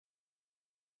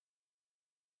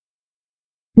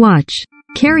Watch.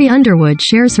 Carrie Underwood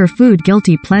shares her food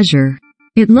guilty pleasure.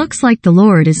 It looks like the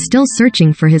Lord is still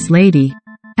searching for his lady.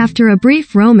 After a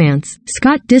brief romance,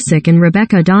 Scott Disick and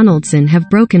Rebecca Donaldson have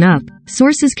broken up,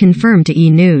 sources confirmed to E!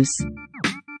 News.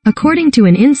 According to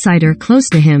an insider close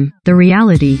to him, the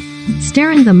reality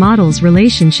star and the model's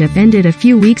relationship ended a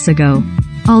few weeks ago.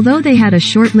 Although they had a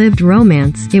short-lived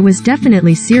romance, it was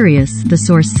definitely serious, the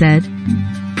source said.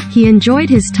 He enjoyed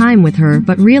his time with her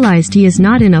but realized he is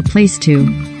not in a place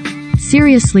to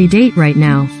seriously date right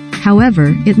now.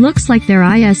 However, it looks like there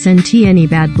isn't any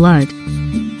bad blood.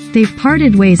 They've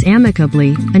parted ways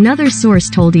amicably, another source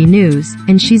told E! News,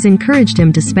 and she's encouraged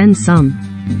him to spend some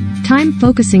time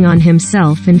focusing on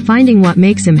himself and finding what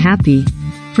makes him happy.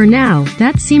 For now,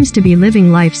 that seems to be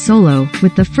living life solo,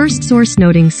 with the first source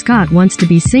noting Scott wants to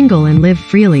be single and live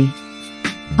freely.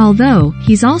 Although,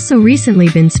 he's also recently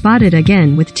been spotted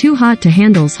again with too hot to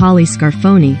handle's Holly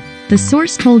Scarfoni. The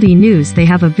source told E! News they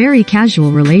have a very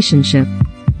casual relationship.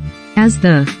 As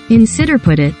the insider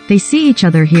put it, they see each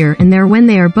other here and there when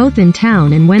they are both in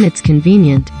town and when it's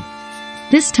convenient.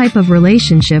 This type of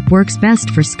relationship works best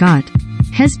for Scott.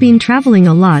 Has been traveling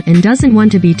a lot and doesn't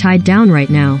want to be tied down right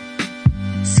now.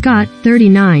 Scott,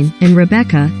 39, and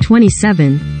Rebecca,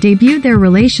 27, debuted their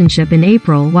relationship in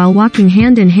April while walking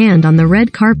hand in hand on the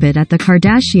red carpet at the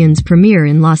Kardashians' premiere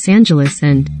in Los Angeles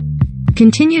and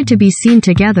continued to be seen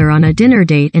together on a dinner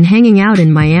date and hanging out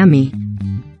in Miami.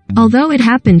 Although it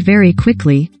happened very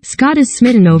quickly, Scott is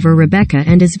smitten over Rebecca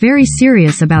and is very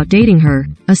serious about dating her,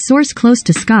 a source close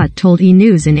to Scott told E!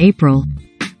 News in April.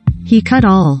 He cut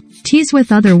all ties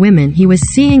with other women he was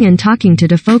seeing and talking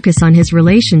to focus on his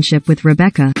relationship with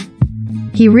Rebecca.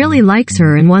 He really likes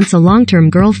her and wants a long-term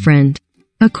girlfriend.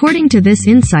 According to this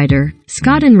insider,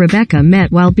 Scott and Rebecca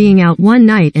met while being out one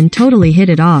night and totally hit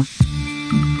it off.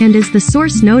 And as the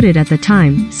source noted at the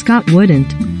time, Scott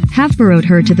wouldn't have borrowed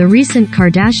her to the recent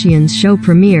Kardashians show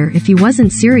premiere if he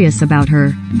wasn't serious about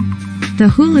her. The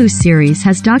Hulu series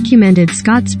has documented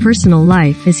Scott's personal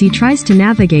life as he tries to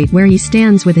navigate where he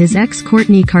stands with his ex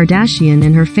Kourtney Kardashian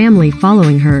and her family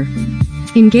following her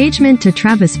engagement to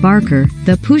Travis Barker,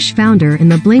 the Push founder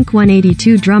and the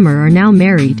Blink-182 drummer, are now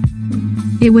married.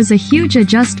 It was a huge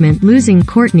adjustment losing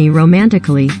Kourtney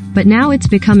romantically, but now it's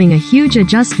becoming a huge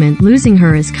adjustment losing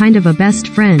her as kind of a best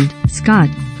friend, Scott,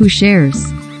 who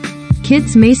shares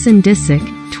kids Mason Disick,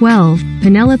 12,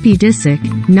 Penelope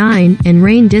Disick, 9, and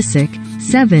Rain Disick,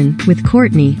 7, with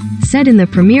Kourtney, said in the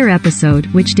premiere episode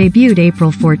which debuted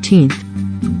April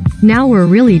 14th. Now we're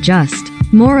really just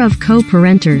more of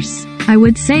co-parenters. I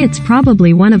would say it's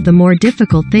probably one of the more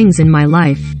difficult things in my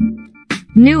life.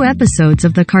 New episodes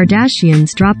of The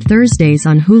Kardashians dropped Thursdays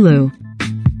on Hulu.